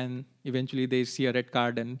pitch, and eventually they see a red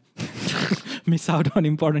card and miss out on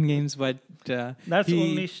important games. But that's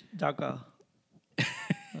only Xhaka.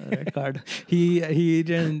 Red card. He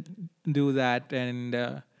didn't do that,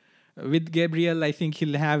 and with Gabriel, I think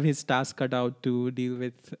he'll have his task cut out to deal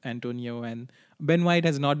with Antonio. And Ben White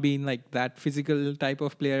has not been like that physical type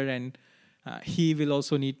of player, and he will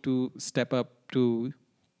also need to step up to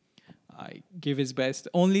give his best.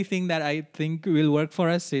 Only thing that I think will work for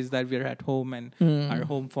us is that we're at home, and our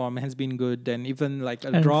home form has been good, and even like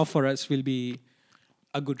a draw for us will be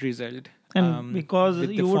a good result. And because with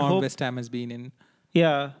the form West Ham has been in.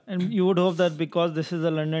 Yeah, and you would hope that because this is a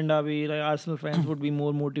London derby, like Arsenal fans would be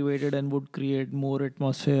more motivated and would create more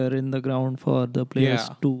atmosphere in the ground for the players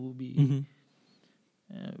to be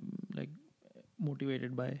like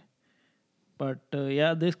motivated by. But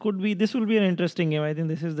this will be an interesting game. I think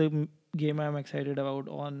this is the game I'm excited about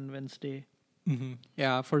on Wednesday. Mm-hmm.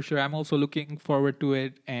 Yeah, for sure. I'm also looking forward to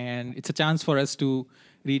it, and it's a chance for us to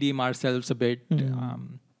redeem ourselves a bit.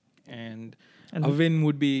 And a win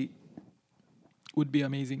would be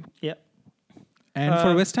amazing. Yeah. And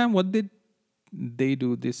for West Ham, what did they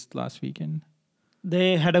do this last weekend?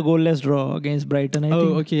 They had a goalless draw against Brighton, I think.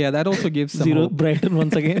 Oh, okay. Yeah, that also gives some hope. Brighton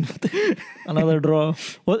once again. Another draw.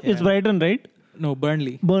 It's Brighton, right? No,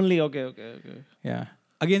 Burnley. Okay. Yeah.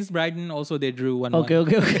 Against Brighton, also they drew 1-1.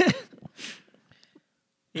 Okay.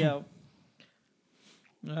 Yeah.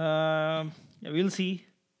 We'll see.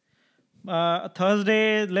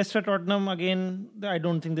 Thursday, Leicester Tottenham again. I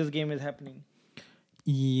don't think this game is happening.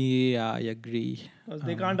 Yeah, I agree. Because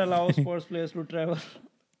they can't allow Spurs players to travel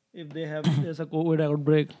if there's a COVID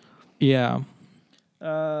outbreak. Yeah.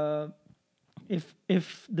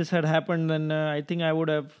 If this had happened, then I think I would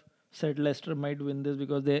have said Leicester might win this,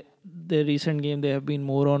 because their recent game they have been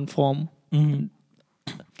more on form. Mm-hmm.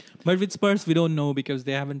 But with Spurs, we don't know because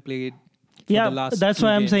they haven't played. The last that's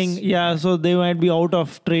why I'm saying. Yeah, so they might be out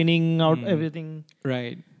of training, everything.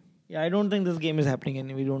 Right. Yeah, I don't think this game is happening,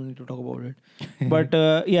 and we don't need to talk about it. But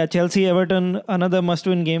Chelsea Everton, another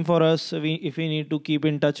must-win game for us. If we need to keep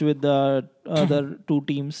in touch with the other two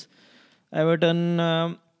teams,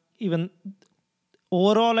 Everton. Even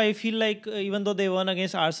overall, I feel like even though they won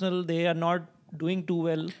against Arsenal, they are not doing too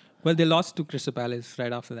well. Well, they lost to Crystal Palace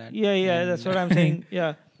right after that. Yeah, that's what I'm saying.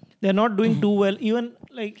 Yeah, they're not doing too well. Even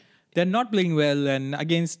like they're not playing well, and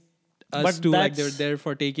against us too, like they're there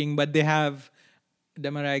for taking. But they have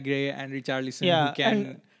Demarai Gray and Richarlison who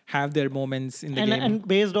can have their moments in the game. And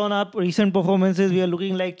based on our recent performances, we are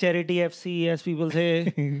looking like charity FC, as people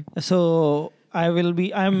say. So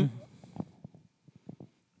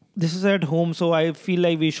this is at home, so I feel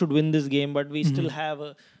like we should win this game. But we still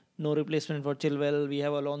have no replacement for Chilwell. We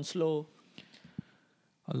have Alonso.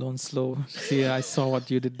 See, I saw what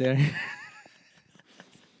you did there.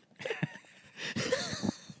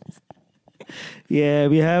 Yeah,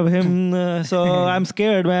 we have him. So I'm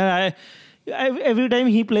scared, man. Every time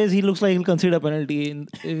he plays, he looks like he'll concede a penalty.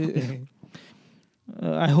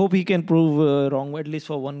 I hope he can prove wrong, at least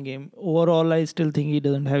for one game. Overall, I still think he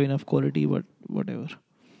doesn't have enough quality, but whatever.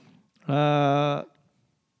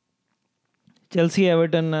 Chelsea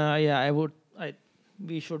Everton.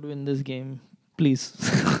 We should win this game, please.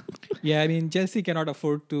 Yeah, I mean, Chelsea cannot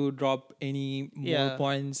afford to drop any more Yeah.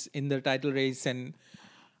 points in the title race, and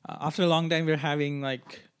after a long time, we're having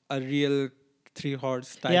like a real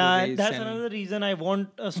three-horse title Yeah, race, that's and another reason I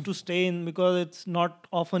want us to stay in, because it's not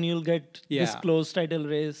often you'll get this yeah. close title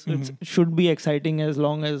race. It Mhm. should be exciting as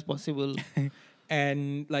long as possible.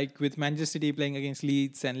 And like with Manchester City playing against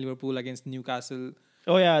Leeds and Liverpool against Newcastle.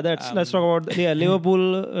 Oh yeah, let's talk about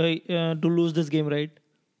Liverpool to lose this game, right?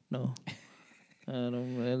 No. No,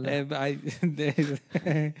 well, I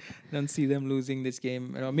don't see them losing this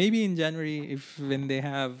game. Maybe in January if when they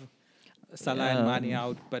have Salah and Mane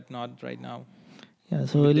out, but not right now. yeah,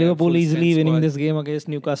 so With their Liverpool full easily strength winning squad. this game against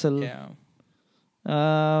Newcastle. Yeah.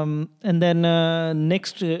 And then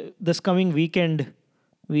next this coming weekend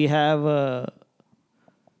we have.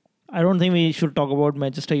 I don't think we should talk about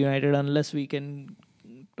Manchester United unless we can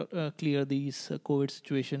clear these COVID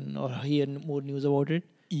situation or hear more news about it.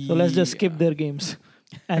 So let's just skip Yeah. their games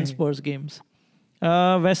and Spurs games.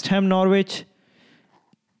 West Ham Norwich.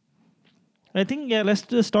 I think let's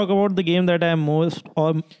just talk about the game that I am most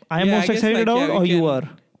Yeah, I most guess, excited like, yeah, about, we or you can-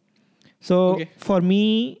 are. So Okay. for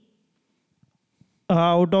me,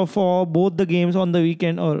 out of both the games on the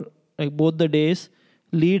weekend, or like both the days,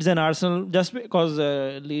 Leeds and Arsenal, just because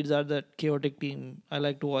Leeds are that chaotic team I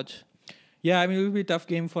like to watch. Yeah, I mean, it will be a tough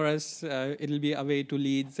game for us. It'll be away to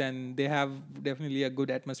Leeds, and they have definitely a good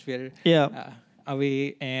atmosphere Yeah.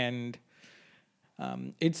 away. And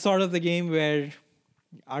it's sort of the game where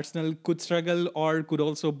Arsenal could struggle or could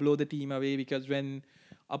also blow the team away, because when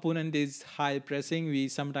opponent is high pressing, we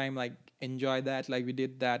sometimes like enjoy that, like we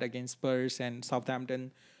did that against Spurs and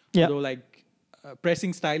Southampton. Yeah. Although like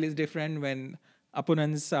pressing style is different when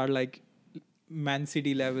opponents are like Man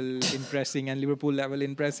City level in pressing and Liverpool level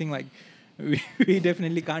in pressing. Like we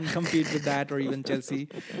definitely can't compete with that, or even Chelsea.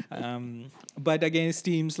 But against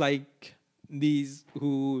teams like these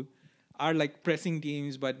who are like pressing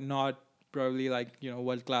teams, but not probably like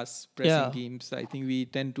world class pressing Yeah. teams, I think we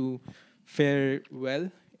tend to fare well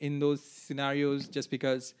in those scenarios, just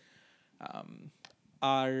because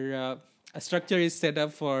our structure is set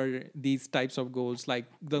up for these types of goals. Like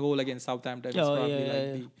the goal against Southampton is Oh, probably yeah,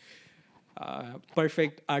 like yeah. the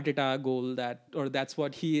perfect Arteta goal, that's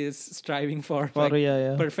what he is striving for. Like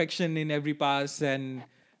yeah. perfection in every pass, and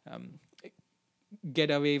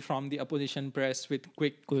get away from the opposition press with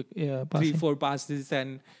quick Yeah, 3-4 passes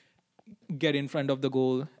and get in front of the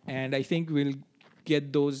goal. And I think we'll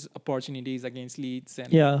get those opportunities against Leeds,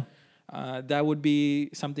 and Yeah. that would be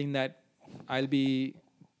something that I'll be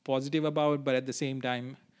positive about. But at the same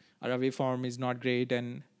time, our away form is not great,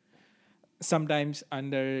 and sometimes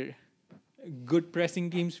under good pressing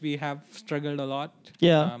teams we have struggled a lot.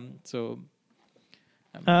 Yeah. So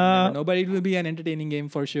never know, but it will be an entertaining game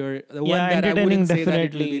for sure. The one that I entertaining wouldn't say that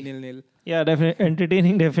it will definitely. be 0-0. Yeah, definitely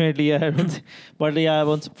entertaining. Definitely, yeah. I don't think, but yeah,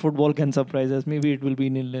 once football can surprise us, maybe it will be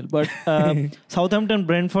 0-0. But Southampton,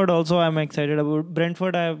 Brentford also, I'm excited about.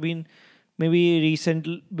 Brentford, I have been maybe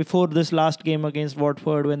recently before this last game against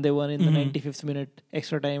Watford when they won in the 95th minute,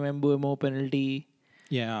 extra time, Mbuemo penalty.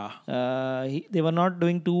 Yeah. They were not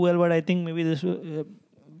doing too well, but I think maybe this will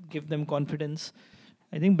give them confidence.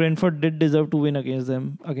 I think Brentford did deserve to win against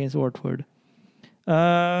them, against Watford.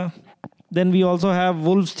 Then we also have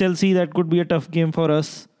Wolves Chelsea. That could be a tough game for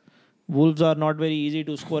us. Wolves are not very easy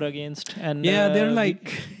to score against, and Yeah, they're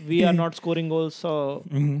like we are not scoring goals. So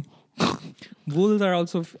Wolves are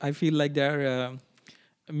also, I feel like they're a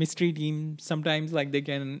mystery team. Sometimes like they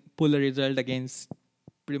can pull a result against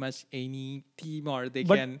pretty much any team, or they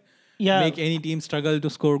can make any team struggle to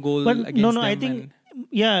score goal against them. I think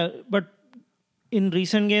but in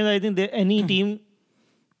recent games, I think any team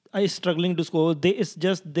is struggling to score. It's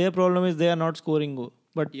just their problem is they are not scoring goal.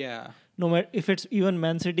 But yeah, no matter if it's even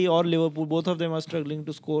Man City or Liverpool, both of them are struggling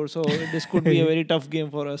to score. So this could be a very tough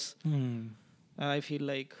game for us. I feel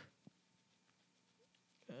like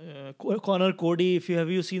Connor Cody. Have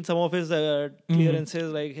you seen some of his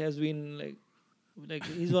clearances? Like has been like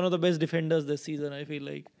he's one of the best defenders this season. I feel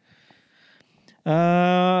like.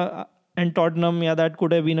 And Tottenham, that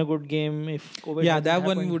could have been a good game if COVID. Yeah, that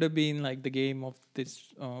happened. one would have been like the game of this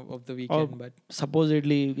of the weekend. But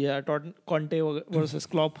supposedly, Conte versus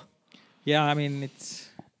Klopp. Yeah, I mean it's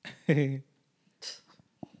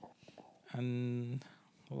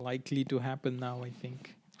unlikely to happen now, I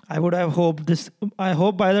think. I would have hoped this. I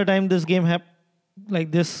hope by the time this game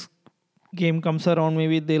this game comes around,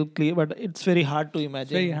 maybe they'll clear. But it's very hard to imagine.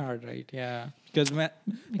 It's very hard, right? Yeah, because like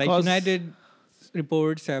United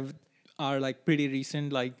reports are like pretty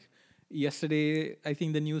recent. Like yesterday, I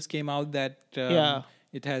think the news came out that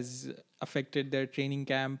it has affected their training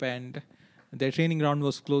camp, and their training ground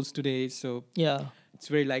was closed today. So it's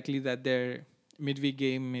very likely that their midweek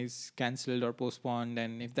game is cancelled or postponed,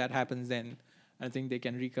 and if that happens, then I think they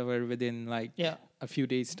can recover within like a few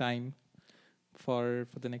days' time for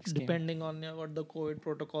the next game. Depending on what the COVID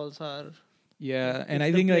protocols are. Yeah, and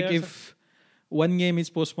I think like if one game is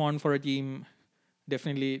postponed for a team,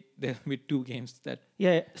 definitely there will be 2 games that.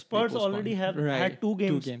 Yeah, Spurs already have had 2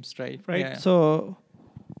 games. 2 games, right? Right. Yeah. So,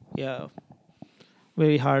 yeah,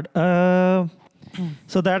 very hard.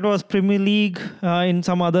 So that was Premier League. In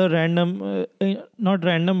some other random, not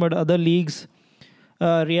random, but other leagues,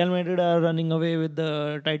 Real Madrid are running away with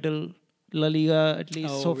the title. La Liga, at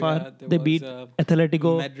least so far. They beat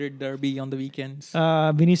Atletico. Madrid derby on the weekends.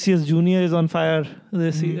 Vinicius Junior is on fire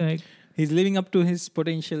this season. He's living up to his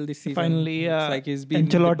potential this season. Finally, it's like he's been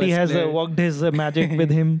Ancelotti has worked his magic with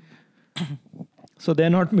him. So they're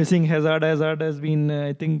not missing Hazard. Hazard has been,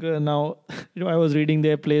 I think, now I was reading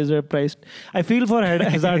their players are priced. I feel for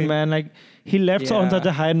Hazard, man. Like he left on such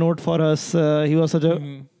a high note for us. He was such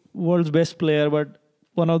a world's best player, but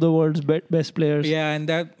one of the world's best players. Yeah, and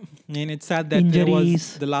it's sad that there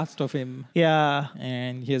was the last of him. Yeah.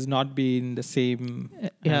 And he has not been the same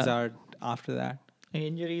Hazard after that.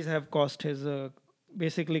 Injuries have cost his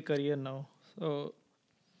basically career now. So,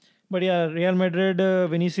 but yeah, Real Madrid,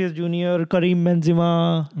 Vinicius Junior, Karim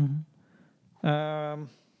Benzema,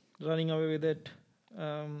 running away with it.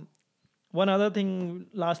 One other thing,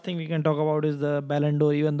 last thing we can talk about is the Ballon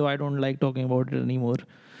d'Or, even though I don't like talking about it anymore.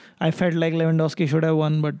 I felt like Lewandowski should have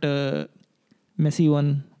won, but Messi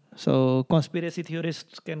won. So conspiracy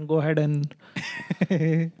theorists can go ahead and...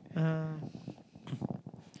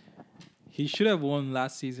 He should have won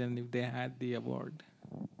last season if they had the award.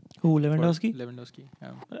 Who, Lewandowski? Lewandowski,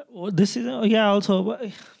 yeah. This season, also.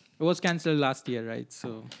 It was cancelled last year, right?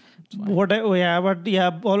 So,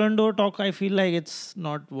 Ballon d'Or talk, I feel like it's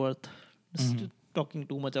not worth talking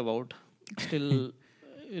too much about. Still,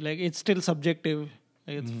 it's still subjective.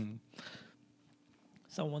 It's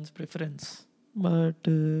someone's preference. But,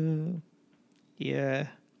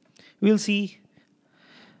 we'll see.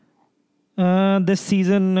 This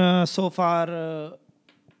season, so far,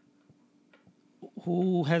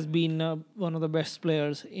 who has been one of the best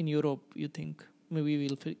players in Europe, you think? Maybe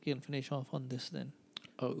can finish off on this then.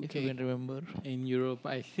 If you can remember. In Europe,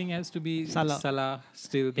 I think it has to be Salah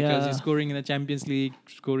still, because he's scoring in the Champions League,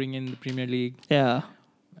 scoring in the Premier League. Yeah.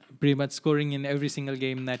 Pretty much scoring in every single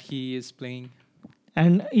game that he is playing.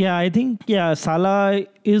 And I think Salah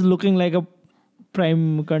is looking like a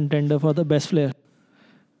prime contender for the best player.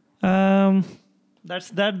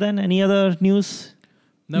 That's that then. Any other news?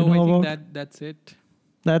 No, I think that's it.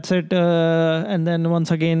 That's it. And then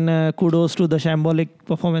once again, kudos to the shambolic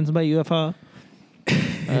performance by UEFA.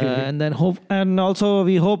 And then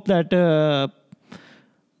we hope that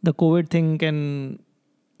the COVID thing can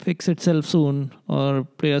fix itself soon, or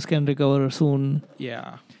players can recover soon.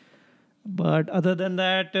 Yeah. But other than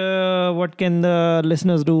that, what can the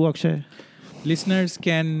listeners do, Akshay? Listeners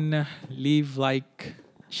can leave like,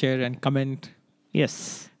 share and comment.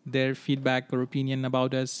 Yes. Their feedback or opinion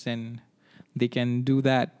about us, and they can do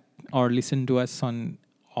that or listen to us on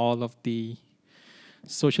all of the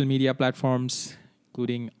social media platforms,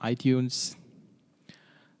 including iTunes,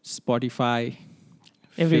 Spotify,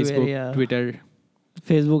 everywhere, Facebook, Twitter.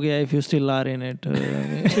 Facebook, if you still are in it.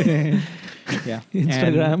 Instagram.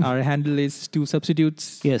 And our handle is 2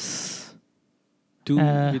 substitutes. Yes. 2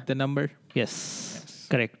 with the number. Yes.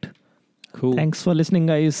 Correct. Cool. Thanks for listening,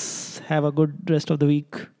 guys. Have a good rest of the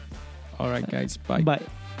week. All right, guys. Bye. Bye.